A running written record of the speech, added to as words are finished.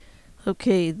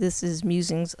Okay, this is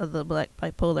Musings of the Black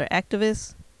Bipolar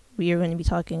Activist. We are going to be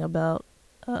talking about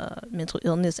mental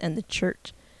illness and the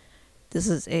church. This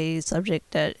is a subject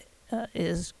that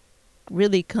is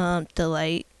really come to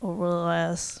light over the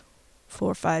last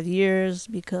 4 or 5 years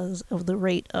because of the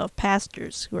rate of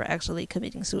pastors who are actually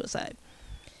committing suicide.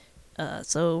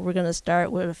 So we're going to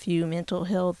start with a few mental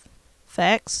health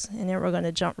facts, and then we're going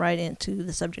to jump right into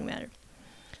the subject matter.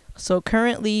 So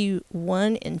currently,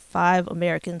 1 in 5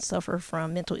 Americans suffer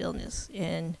from mental illness,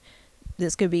 and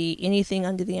this could be anything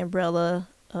under the umbrella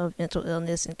of mental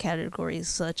illness in categories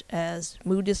such as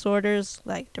mood disorders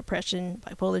like depression,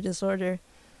 bipolar disorder,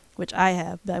 which I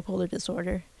have bipolar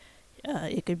disorder.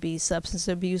 It could be substance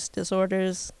abuse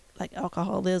disorders like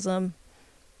alcoholism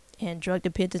and drug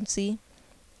dependency.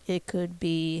 It could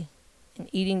be an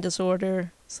eating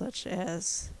disorder such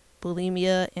as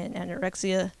bulimia and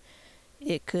anorexia.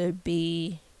 It could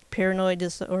be paranoid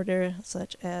disorder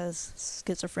such as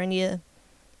schizophrenia,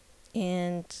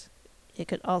 and it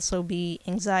could also be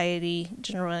anxiety,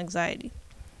 general anxiety.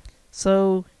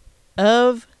 So,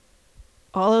 of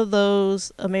all of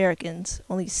those Americans,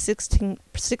 only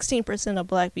 16% of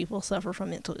black people suffer from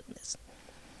mental illness.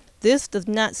 This does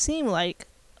not seem like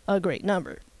a great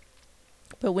number,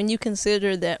 but when you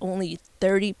consider that only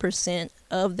 30%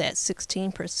 of that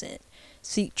 16%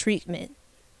 seek treatment,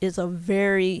 is a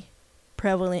very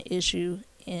prevalent issue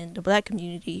in the black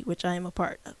community, which I am a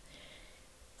part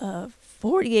of.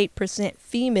 48%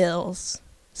 females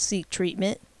seek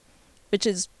treatment, which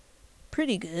is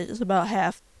pretty good. It's about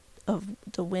half of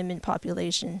the women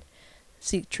population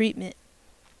seek treatment.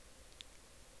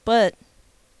 But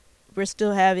we're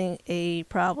still having a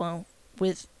problem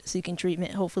with seeking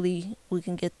treatment. Hopefully we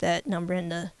can get that number in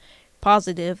the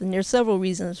positive, and there's several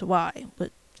reasons why,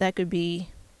 but that could be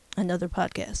another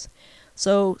podcast.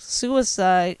 So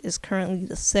suicide is currently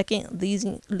the second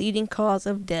leading cause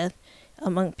of death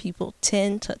among people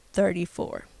 10 to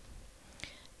 34.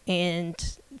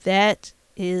 And that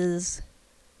is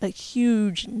a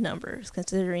huge number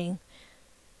considering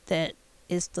that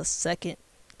it's the second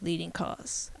leading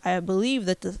cause. I believe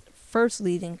that the first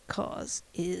leading cause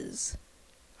is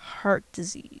heart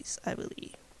disease, I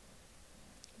believe.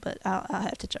 But I'll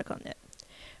have to check on that.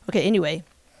 Okay, anyway.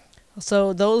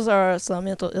 So those are some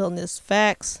mental illness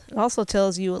facts. It also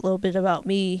tells you a little bit about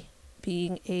me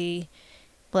being a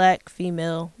black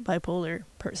female bipolar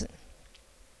person.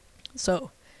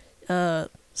 So how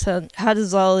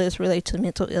does all this relate to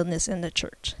mental illness in the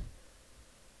church?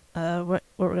 What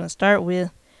we're going to start with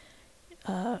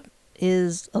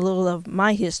is a little of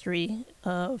my history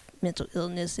of mental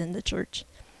illness in the church,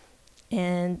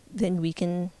 and then we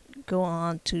can go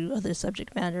on to other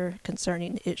subject matter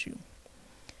concerning the issue.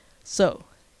 So,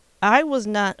 I was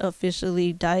not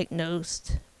officially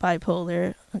diagnosed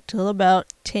bipolar until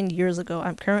about 10 years ago.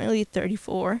 I'm currently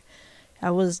 34. I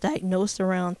was diagnosed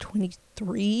around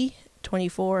 23,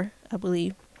 24, I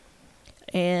believe.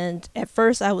 And at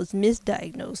first I was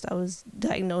misdiagnosed. I was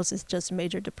diagnosed as just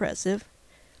major depressive.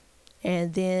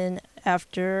 And then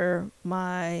after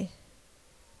my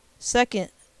second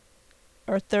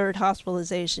or third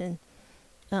hospitalization,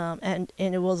 and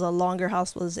it was a longer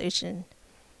hospitalization,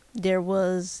 there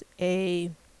was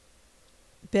a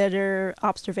better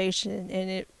observation, and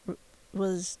it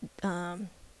was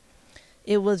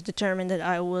determined that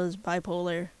I was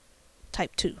bipolar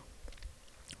type 2,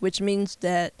 which means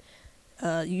that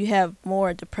you have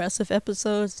more depressive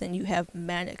episodes than you have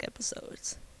manic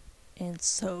episodes. And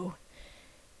so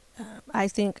I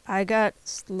think I got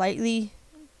slightly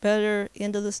better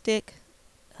end of the stick,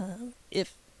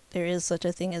 if there is such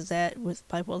a thing as that with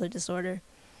bipolar disorder,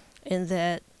 in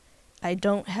that I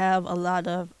don't have a lot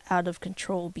of out of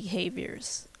control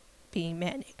behaviors being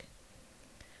manic.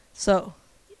 So,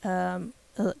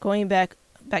 going back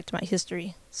to my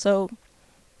history. So,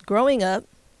 growing up,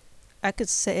 I could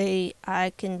say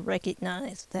I can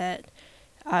recognize that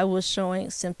I was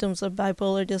showing symptoms of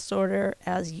bipolar disorder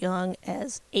as young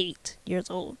as 8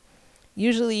 years old.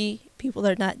 Usually, people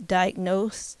are not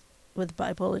diagnosed with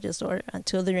bipolar disorder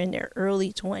until they're in their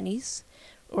early 20s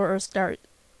or start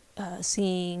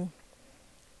seeing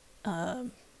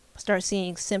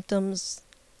symptoms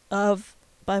of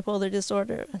bipolar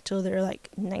disorder until they're like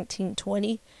 19,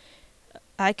 20.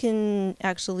 I can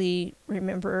actually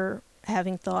remember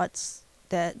having thoughts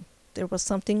that there was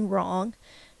something wrong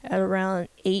at around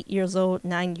 8 years old,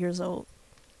 9 years old.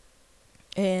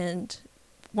 And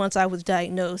once I was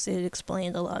diagnosed, it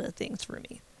explained a lot of things for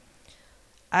me.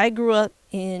 I grew up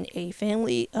in a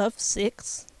family of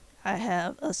 6. I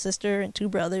have a sister and 2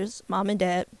 brothers, mom and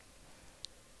dad.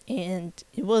 And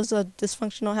it was a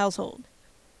dysfunctional household.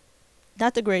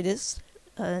 Not the greatest.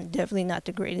 Definitely not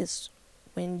the greatest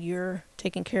when you're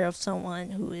taking care of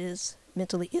someone who is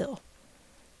mentally ill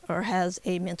or has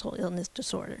a mental illness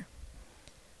disorder.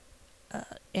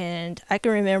 And I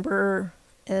can remember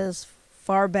as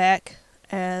far back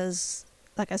as,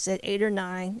 like I said, 8 or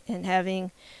 9, and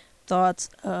having thoughts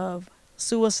of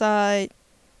suicide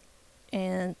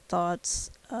and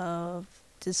thoughts of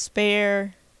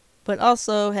despair, but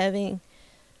also having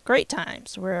great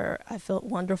times where I felt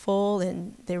wonderful,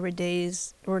 and there were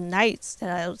days or nights that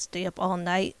I would stay up all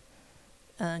night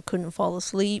and couldn't fall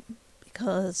asleep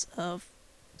because of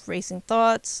racing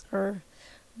thoughts or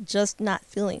just not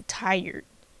feeling tired.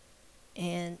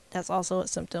 And that's also a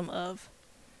symptom of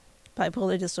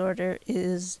bipolar disorder,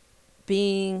 is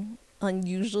being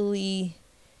unusually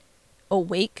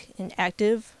awake and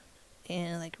active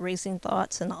and like racing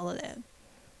thoughts and all of that.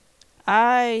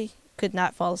 I could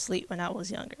not fall asleep when I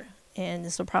was younger, and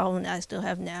it's a problem that I still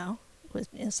have now with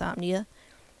insomnia,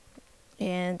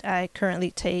 and I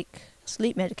currently take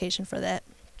sleep medication for that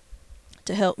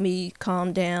to help me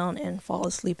calm down and fall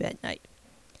asleep at night.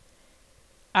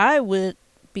 I would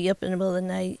be up in the middle of the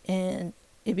night, and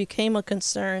it became a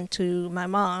concern to my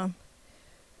mom,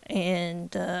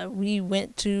 and we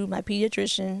went to my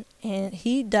pediatrician, and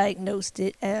he diagnosed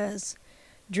it as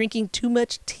drinking too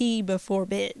much tea before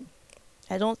bed.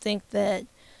 I don't think that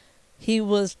he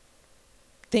was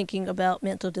thinking about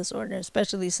mental disorder,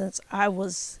 especially since I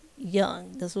was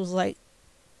young. This was like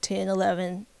 10,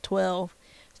 11, 12,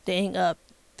 staying up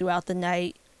throughout the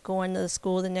night, going to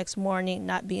school the next morning,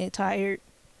 not being tired,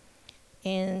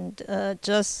 and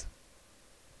just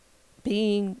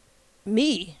being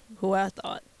me, who I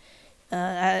thought.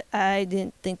 I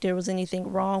didn't think there was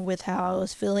anything wrong with how I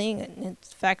was feeling, and in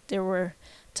fact, there were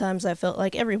times I felt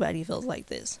like everybody feels like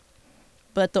this.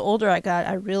 But the older I got,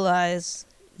 I realized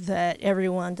that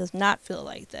everyone does not feel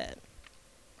like that.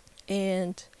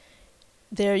 And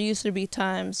there used to be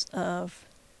times of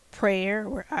prayer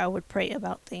where I would pray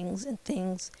about things, and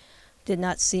things did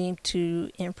not seem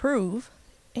to improve.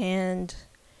 And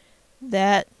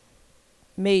that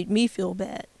made me feel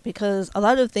bad, because a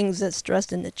lot of things that's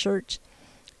stressed in the church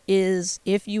is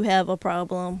if you have a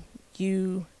problem,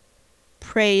 you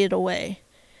pray it away.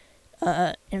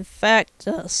 In fact,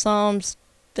 Psalms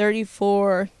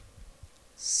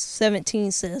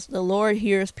 34:17 says, "The Lord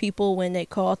hears people when they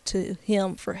call to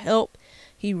him for help.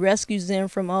 He rescues them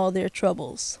from all their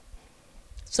troubles."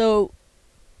 So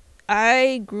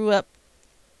I grew up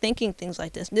thinking things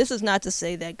like this. This is not to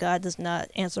say that God does not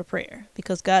answer prayer,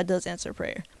 because God does answer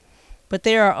prayer. But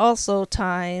there are also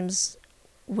times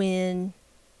when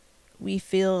we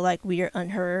feel like we are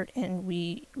unheard and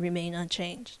we remain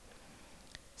unchanged.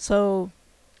 So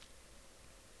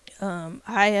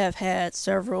I have had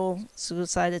several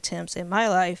suicide attempts in my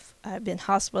life. I've been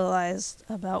hospitalized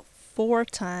about 4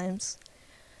 times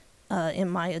in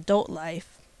my adult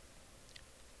life.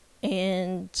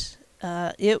 And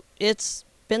it's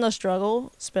been a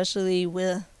struggle, especially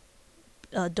with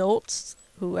adults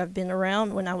who I've been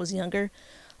around when I was younger,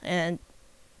 and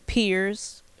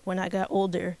peers when I got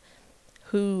older,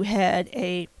 who had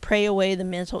a pray away the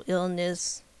mental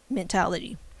illness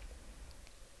mentality.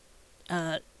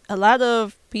 A lot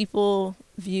of people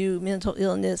view mental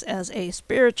illness as a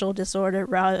spiritual disorder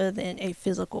rather than a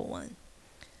physical one.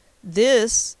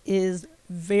 This is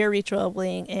very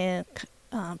troubling and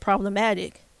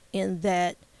problematic, in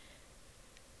that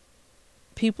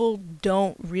people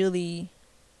don't really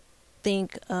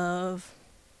think of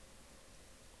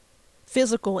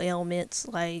physical ailments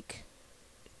like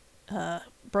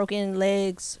broken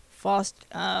legs,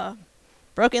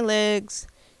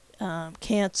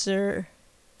 cancer,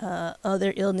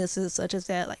 other illnesses such as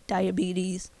that, like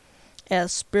diabetes,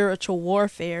 as spiritual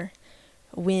warfare,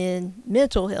 when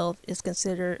mental health is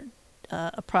considered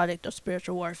a product of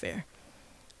spiritual warfare.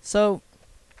 So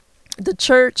the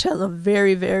church has a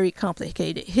very, very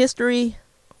complicated history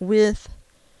with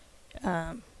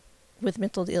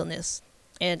mental illness.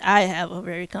 And I have a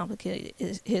very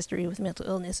complicated history with mental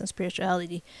illness and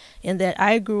spirituality, in that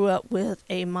I grew up with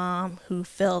a mom who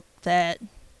felt that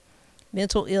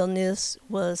mental illness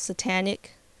was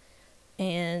satanic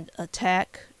and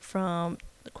attack from,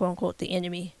 quote unquote, the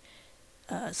enemy.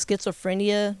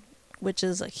 Schizophrenia, which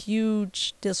is a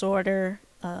huge disorder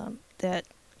that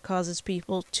causes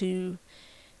people to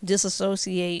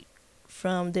disassociate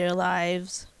from their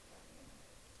lives.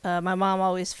 My mom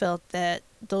always felt that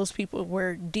those people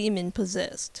were demon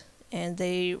possessed and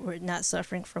they were not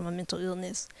suffering from a mental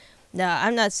illness. Now,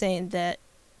 I'm not saying that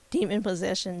demon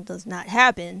possession does not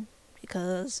happen,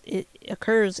 because it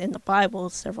occurs in the Bible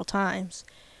several times,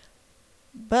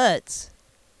 but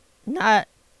not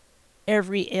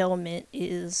every ailment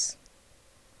is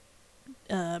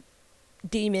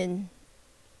demon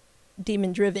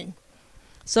driven.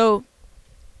 So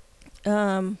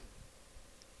when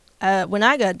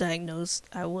I got diagnosed,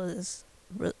 it was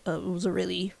a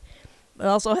relief. But I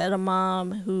also had a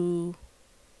mom who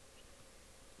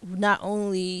not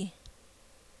only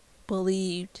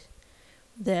believed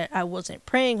that I wasn't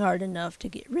praying hard enough to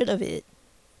get rid of it,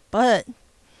 but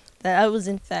that I was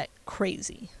in fact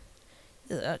crazy.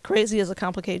 Crazy is a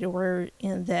complicated word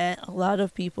in that a lot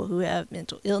of people who have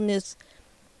mental illness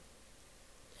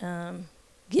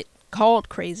get called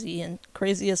crazy, and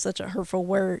crazy is such a hurtful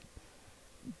word,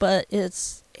 but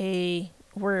it's a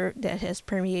word that has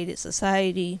permeated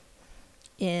society,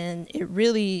 and it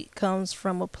really comes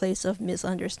from a place of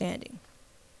misunderstanding.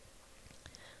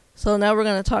 So now we're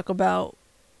going to talk about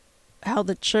how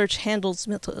the church handles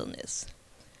mental illness.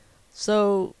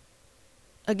 So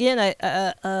again,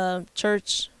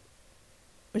 church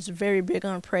is very big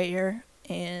on prayer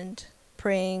and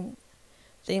praying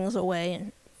things away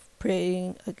and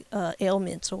praying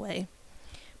ailments away.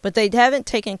 But they haven't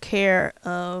taken care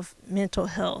of mental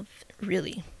health,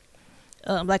 really.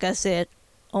 Like I said,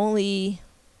 only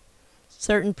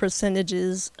certain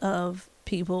percentages of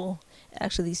people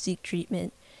actually seek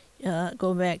treatment.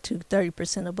 Go back to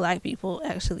 30% of black people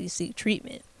actually seek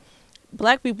treatment.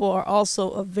 Black people are also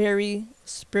a very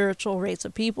spiritual race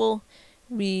of people.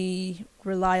 We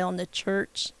rely on the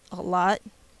church a lot.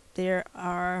 There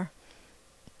are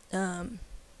a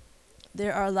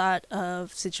lot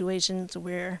of situations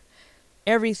where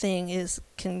everything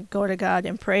can go to God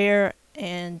in prayer,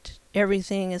 and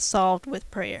everything is solved with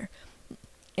prayer.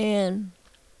 And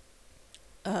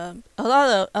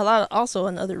also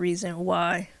another reason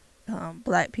why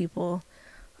black people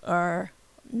are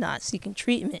not seeking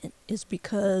treatment is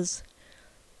because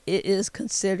it is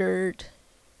considered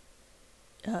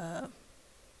a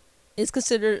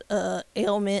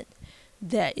ailment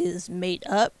that is made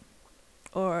up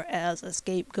or as a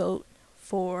scapegoat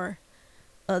for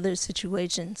other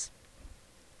situations.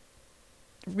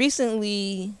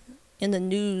 Recently in the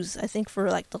news, I think for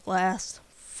like the last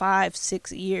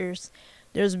 5-6 years,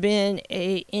 there's been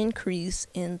a increase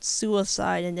in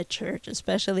suicide in the church,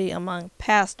 especially among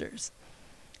pastors.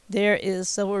 There is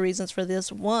several reasons for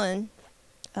this. One,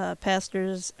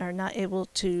 pastors are not able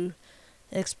to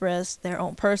express their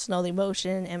own personal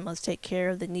emotion and must take care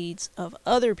of the needs of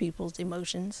other people's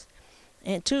emotions.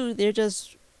 And two, they're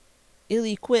just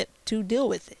ill-equipped to deal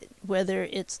with it, whether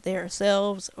it's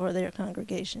themselves or their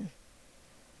congregation.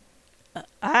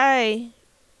 At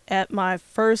my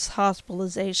first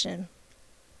hospitalization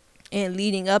and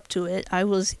leading up to it, I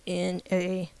was in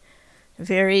a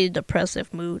very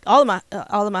depressive mood. All of my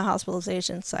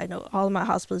hospitalizations, side note, all of my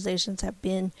hospitalizations have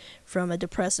been from a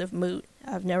depressive mood.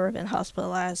 I've never been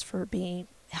hospitalized for being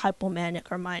hypomanic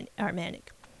or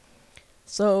manic.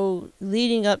 So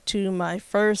leading up to my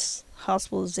first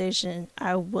hospitalization,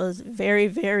 I was very,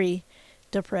 very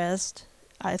depressed.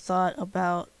 I thought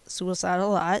about suicide a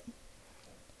lot.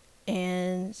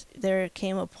 And there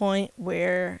came a point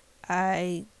where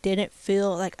I didn't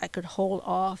feel like I could hold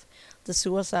off the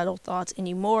suicidal thoughts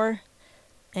anymore.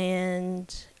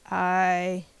 And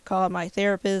I called my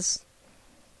therapist,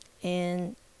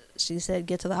 and she said,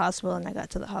 get to the hospital, and I got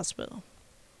to the hospital.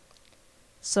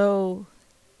 So,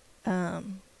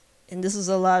 and this is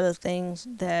a lot of things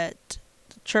that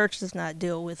the church does not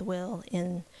deal with well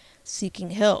in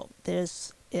seeking help.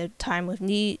 There's a time of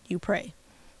need, you pray.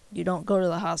 You don't go to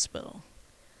the hospital,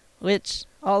 which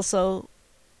also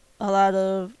a lot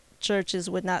of churches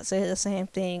would not say the same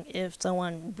thing if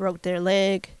someone broke their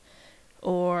leg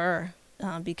or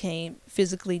became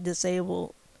physically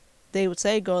disabled. They would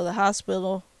say go to the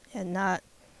hospital and not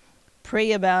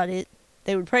pray about it.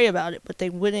 They would pray about it, but they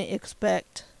wouldn't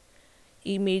expect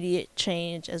immediate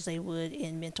change as they would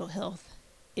in mental health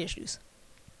issues.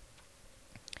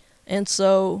 And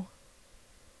so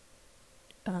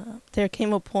there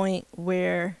came a point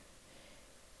where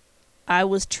I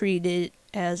was treated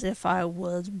as if I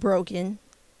was broken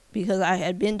because I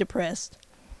had been depressed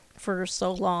for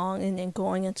so long, and then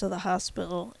going into the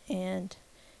hospital and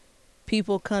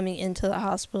people coming into the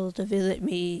hospital to visit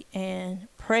me and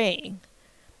praying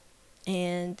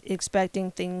and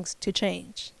expecting things to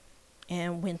change.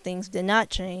 And when things did not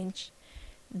change,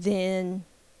 then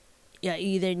I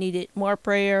either needed more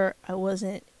prayer, I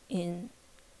wasn't in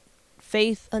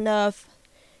faith enough,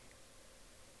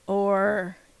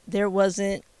 or there was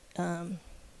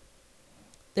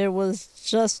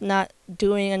just not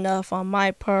doing enough on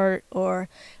my part, or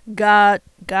God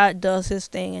does his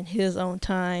thing in his own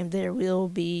time. There will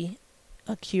be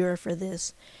a cure for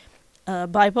this.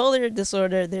 Bipolar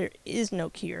disorder, there is no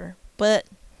cure, but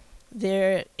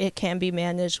it can be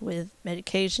managed with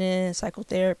medication,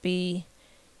 psychotherapy,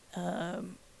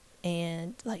 um,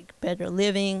 and like better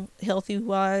living, healthy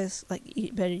wise, like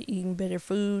eating better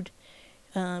food,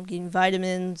 getting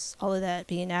vitamins, all of that,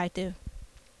 being active.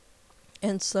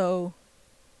 And so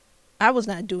I was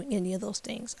not doing any of those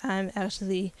things. I'm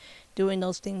actually doing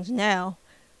those things now,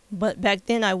 but back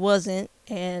then I wasn't,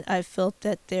 and I felt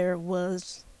that there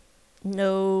was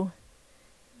no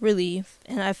relief,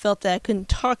 and I felt that I couldn't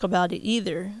talk about it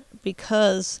either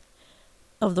because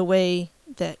of the way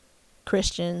that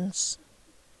Christians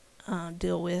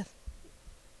deal with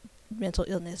mental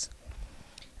illness.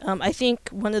 I think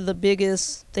one of the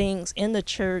biggest things in the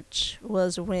church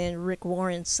was when Rick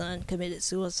Warren's son committed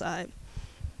suicide.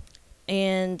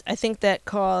 And I think that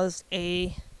caused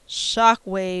a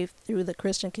shockwave through the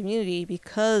Christian community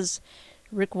because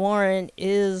Rick Warren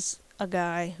is a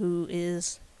guy who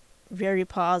is very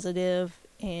positive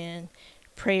and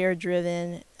prayer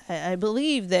driven. I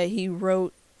believe that he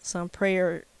wrote some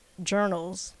prayer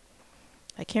journals.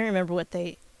 I can't remember what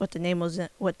the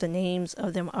names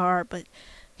of them are, but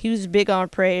he was big on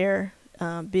prayer,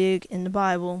 big in the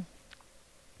Bible,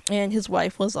 and his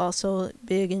wife was also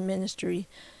big in ministry.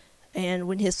 And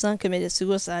when his son committed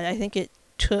suicide, I think it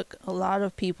took a lot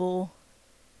of people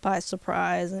by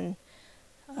surprise, and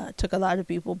set a lot of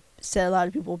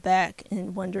people back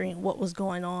and wondering what was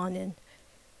going on and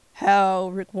how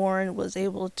Rick Warren was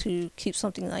able to keep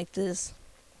something like this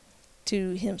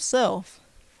to himself.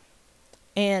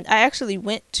 And I actually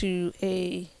went to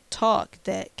a talk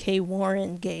that Kay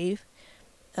Warren gave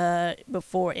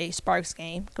before a Sparks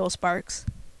game, Go Sparks.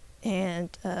 And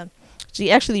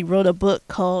she actually wrote a book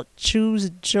called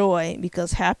Choose Joy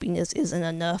Because Happiness Isn't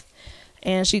Enough.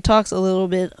 And she talks a little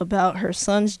bit about her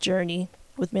son's journey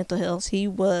with mental health. He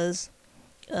was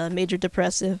major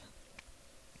depressive,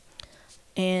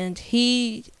 and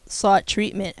he sought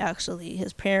treatment. Actually,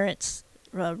 his parents,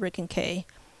 Rick and Kay,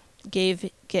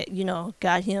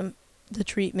 got him the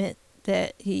treatment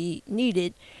that he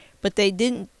needed, but they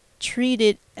didn't treat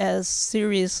it as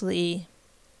seriously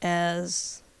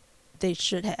as they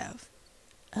should have.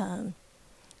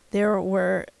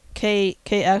 Kay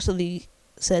actually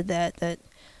said that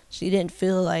she didn't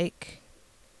feel like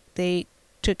they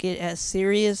took it as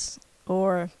serious,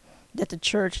 or that the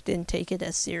church didn't take it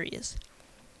as serious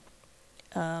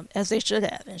as they should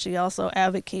have. And she also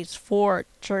advocates for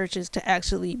churches to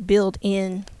actually build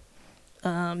in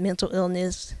mental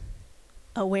illness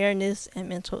awareness and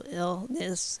mental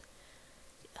illness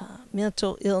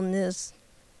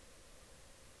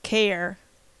care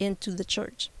into the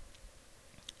church.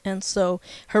 And so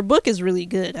her book is really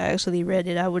good. I actually read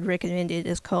it. I would recommend it.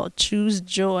 It's called Choose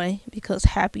Joy Because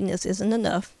Happiness Isn't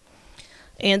Enough.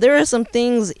 And there are some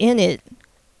things in it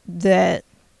that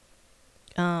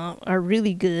are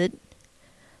really good.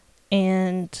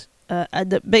 And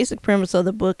the basic premise of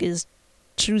the book is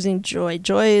choosing joy.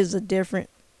 Joy is a different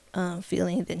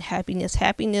feeling than happiness.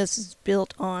 Happiness is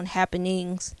built on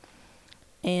happenings,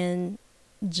 and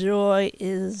joy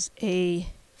is a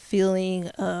feeling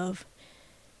of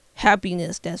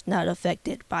happiness that's not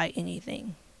affected by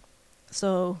anything.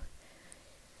 So,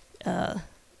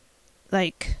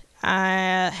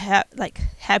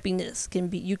 happiness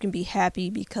you can be happy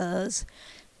because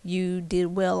you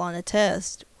did well on a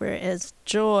test, whereas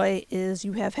joy is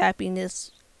you have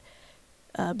happiness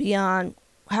beyond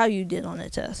how you did on a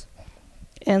test.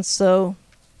 And so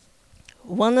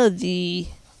one of the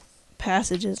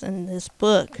passages in this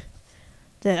book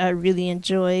that I really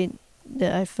enjoyed,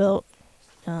 that I felt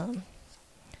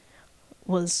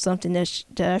was something that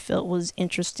I felt was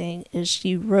interesting, is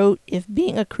she wrote, "If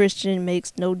being a Christian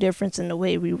makes no difference in the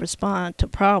way we respond to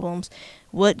problems,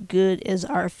 what good is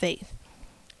our faith?"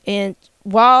 And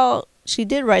while she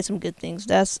did write some good things,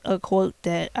 that's a quote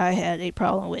that I had a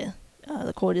problem with.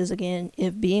 The quote is again,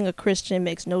 "If being a Christian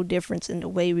makes no difference in the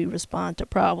way we respond to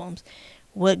problems,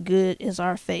 what good is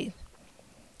our faith?"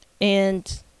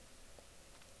 And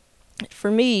for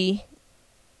me,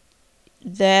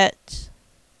 that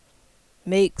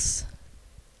makes,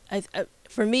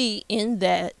 for me, in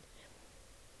that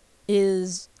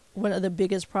is one of the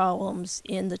biggest problems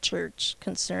in the church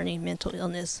concerning mental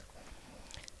illness.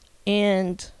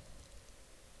 And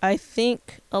I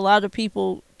think a lot of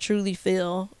people truly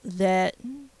feel that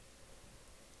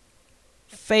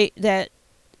that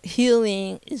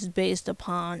healing is based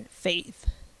upon faith.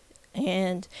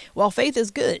 And while faith is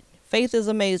good, faith is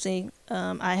amazing.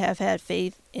 I have had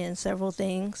faith in several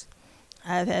things.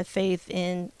 I've had faith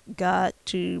in God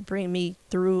to bring me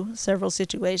through several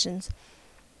situations.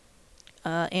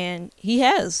 and he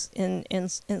has in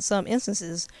some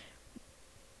instances.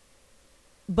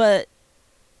 But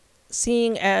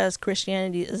seeing as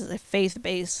Christianity is a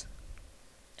faith-based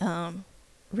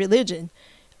religion,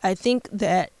 I think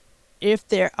that if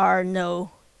there are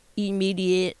no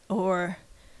immediate or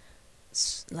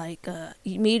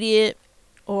immediate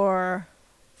or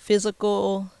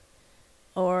physical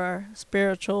or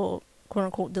spiritual quote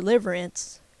unquote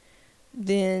deliverance,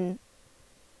 then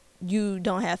you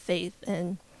don't have faith.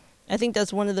 And I think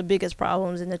that's one of the biggest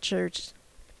problems in the church,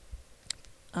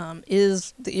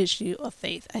 is the issue of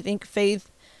faith. I think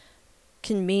faith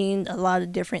can mean a lot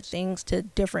of different things to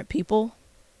different people,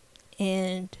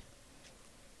 and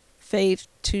faith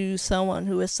to someone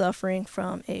who is suffering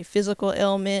from a physical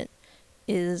ailment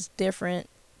is different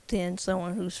than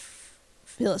someone who's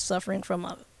suffering from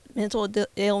a mental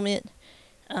ailment.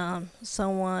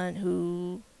 Someone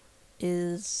who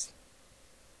is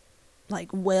like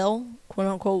well, quote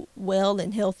unquote, well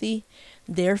and healthy,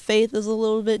 their faith is a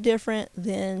little bit different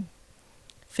than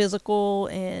physical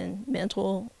and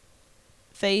mental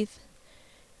faith.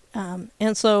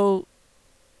 And so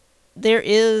there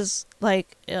is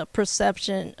like a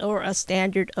perception or a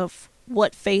standard of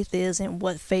what faith is and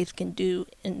what faith can do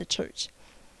in the church.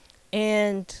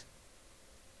 And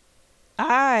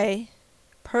I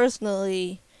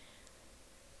personally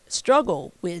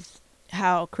struggle with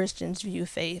how Christians view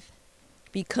faith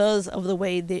because of the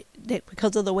way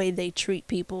they treat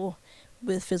people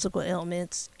with physical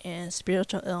ailments and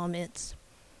spiritual ailments,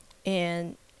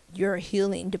 and your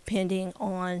healing depending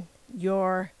on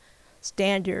your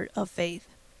standard of faith.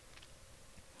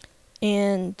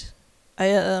 And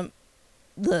the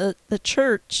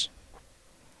church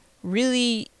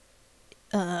really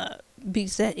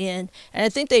beats that in, and I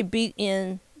think they beat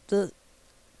in the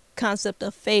concept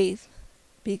of faith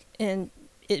and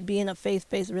it being a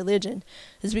faith-based religion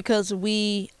is because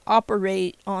we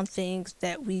operate on things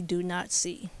that we do not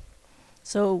see.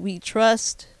 So we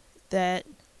trust that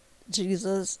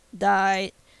Jesus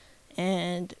died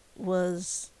and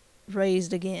was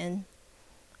raised again,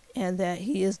 and that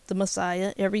he is the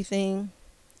Messiah. Everything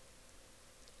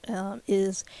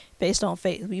is based on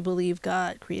faith. We believe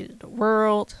God created the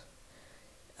world.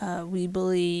 We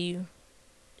believe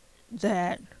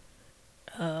that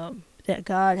that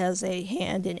God has a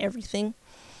hand in everything,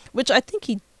 which I think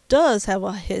he does have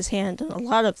his hand in a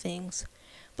lot of things,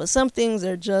 but some things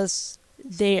are just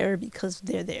there because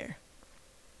they're there.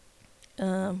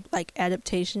 Like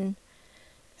adaptation.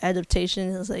 Adaptation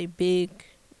is a big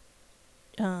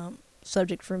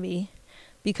subject for me,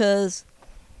 because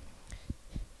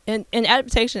and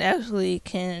adaptation actually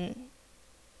can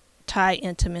tie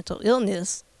into mental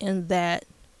illness, in that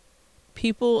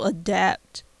people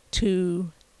adapt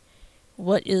to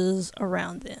what is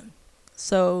around them.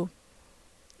 So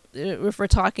if we're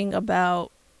talking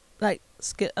about like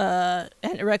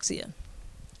anorexia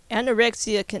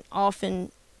can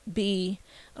often be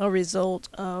a result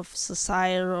of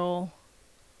societal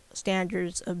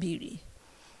standards of beauty,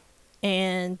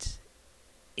 and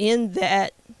in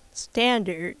that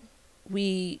standard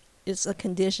it's a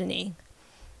conditioning,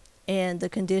 and the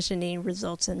conditioning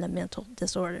results in a mental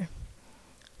disorder.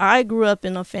 I grew up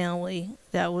in a family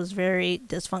that was very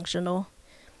dysfunctional,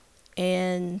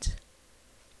 and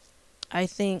I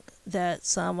think that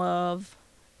some of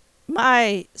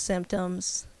my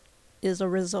symptoms is a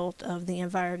result of the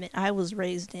environment I was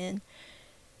raised in.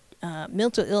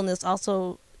 Mental illness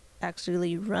also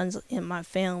actually runs in my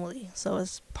family, so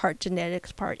it's part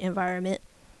genetics, part environment,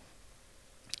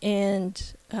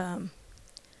 and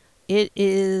it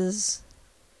is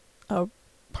a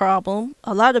problem.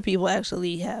 A lot of people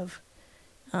actually have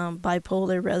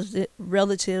bipolar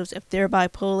relatives if they're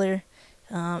bipolar.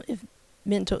 If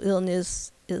mental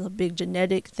illness is a big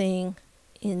genetic thing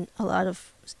in a lot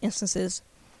of instances.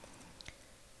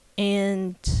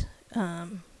 And I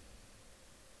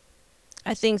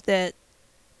think that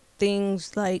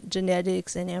things like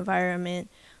genetics and environment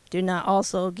do not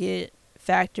also get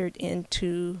factored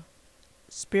into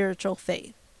spiritual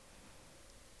faith.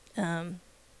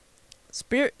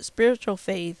 Spiritual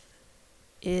faith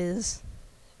is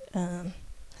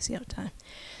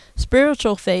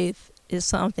spiritual faith is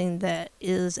something that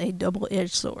is a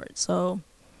double-edged sword. So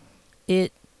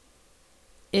it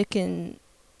can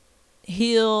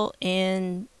heal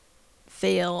and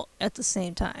fail at the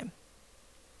same time.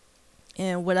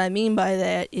 And what I mean by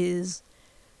that is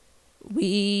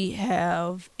we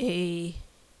have a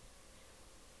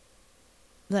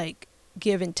like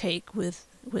give and take with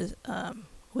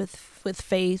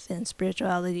faith and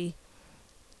spirituality.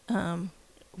 We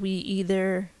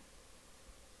either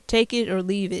take it or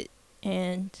leave it,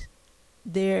 and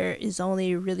there is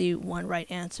only really one right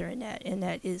answer in that, and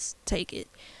that is take it.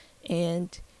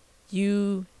 And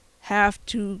you have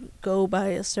to go by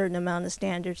a certain amount of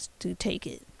standards to take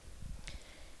it.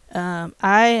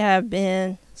 I have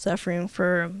been suffering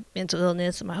from mental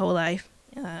illness my whole life.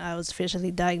 I was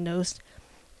officially diagnosed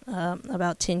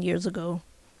about 10 years ago.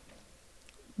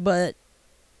 But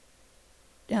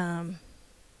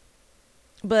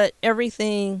but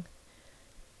everything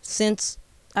since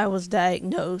I was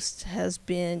diagnosed has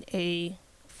been a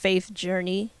faith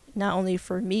journey, not only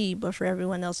for me, but for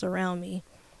everyone else around me.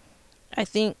 I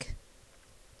think,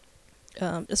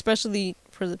 especially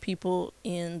for the people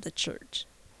in the church,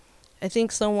 I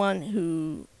think someone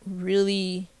who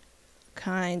really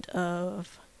kind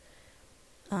of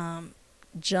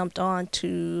jumped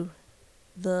onto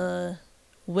the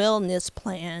wellness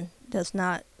plan that's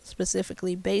not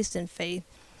specifically based in faith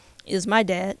is my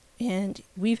dad. And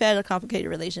we've had a complicated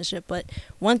relationship, but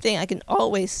one thing I can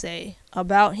always say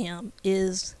about him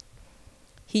is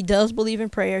he does believe in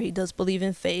prayer, he does believe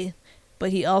in faith,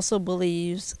 but he also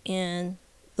believes in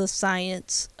the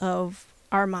science of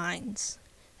our minds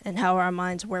and how our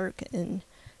minds work and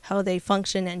how they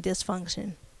function and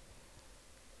dysfunction.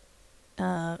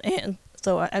 And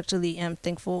so I actually am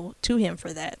thankful to him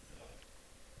for that.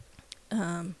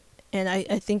 And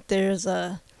I think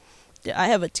I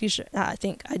have a t-shirt. I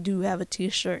think I do have a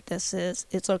t-shirt that says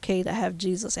it's okay to have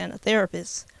Jesus and a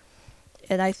therapist.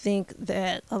 And I think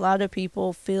that a lot of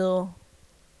people feel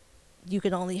you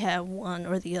can only have one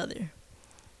or the other,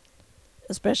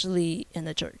 especially in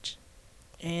the church.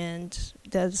 And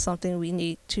that is something we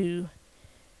need to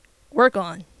work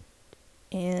on.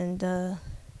 And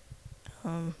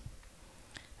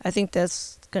I think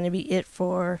that's going to be it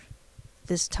for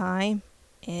this time.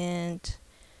 And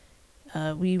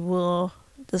we will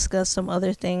discuss some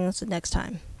other things next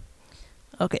time.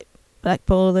 Okay, Black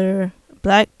Bipolar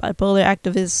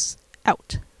Activists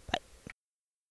out.